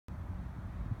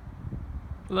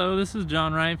Hello, this is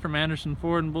John Wright from Anderson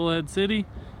Ford in Bullhead City.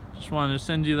 Just wanted to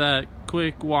send you that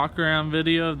quick walk around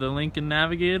video of the Lincoln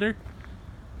Navigator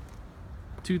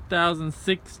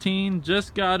 2016.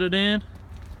 Just got it in.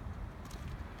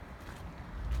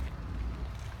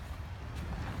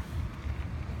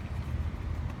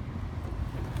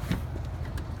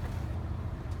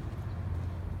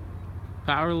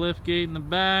 Power lift gate in the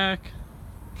back.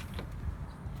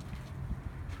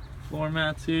 Floor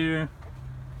mats here.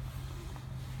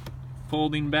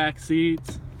 Folding back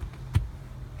seats.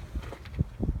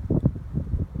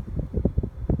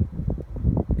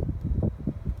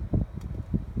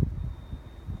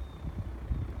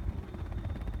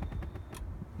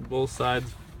 Both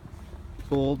sides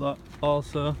fold up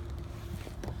also.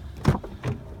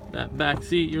 That back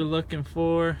seat you're looking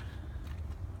for.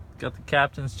 Got the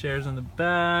captain's chairs in the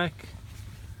back.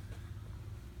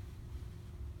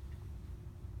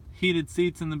 Heated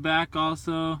seats in the back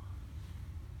also.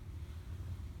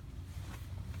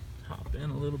 Hop in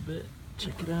a little bit,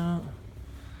 check it out.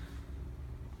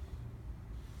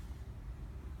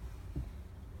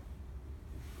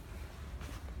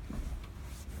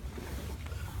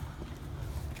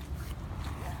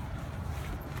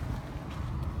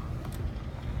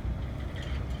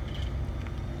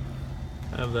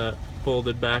 Have that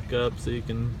folded back up so you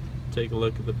can take a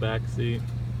look at the back seat.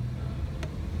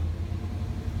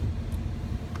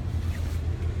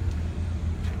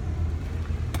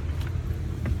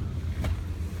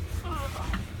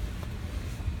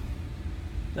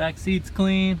 Back seat's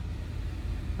clean.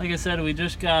 Like I said, we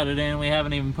just got it in. We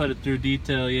haven't even put it through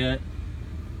detail yet.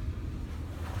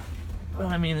 But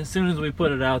I mean, as soon as we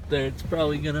put it out there, it's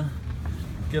probably gonna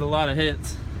get a lot of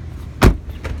hits.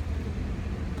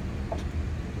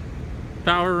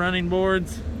 Power running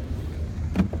boards.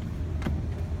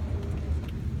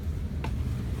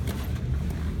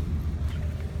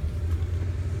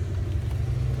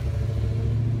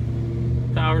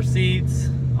 Power seats,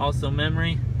 also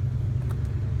memory.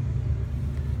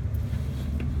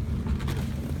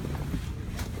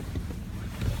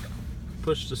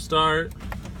 Push to start.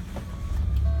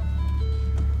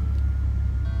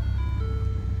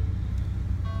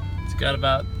 It's got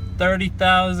about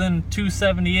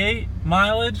 30,278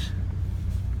 mileage.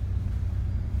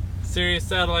 Sirius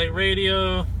satellite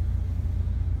radio,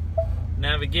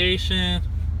 navigation.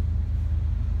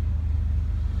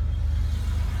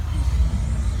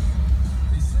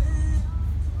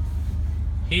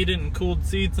 Heated and cooled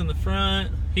seats in the front,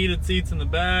 heated seats in the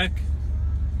back.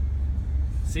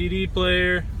 CD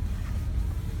player,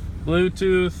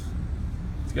 Bluetooth,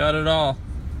 it's got it all.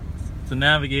 It's a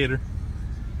Navigator.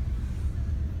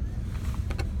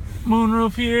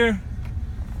 Moonroof here.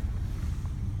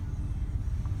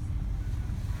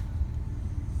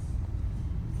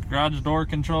 Garage door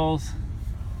controls.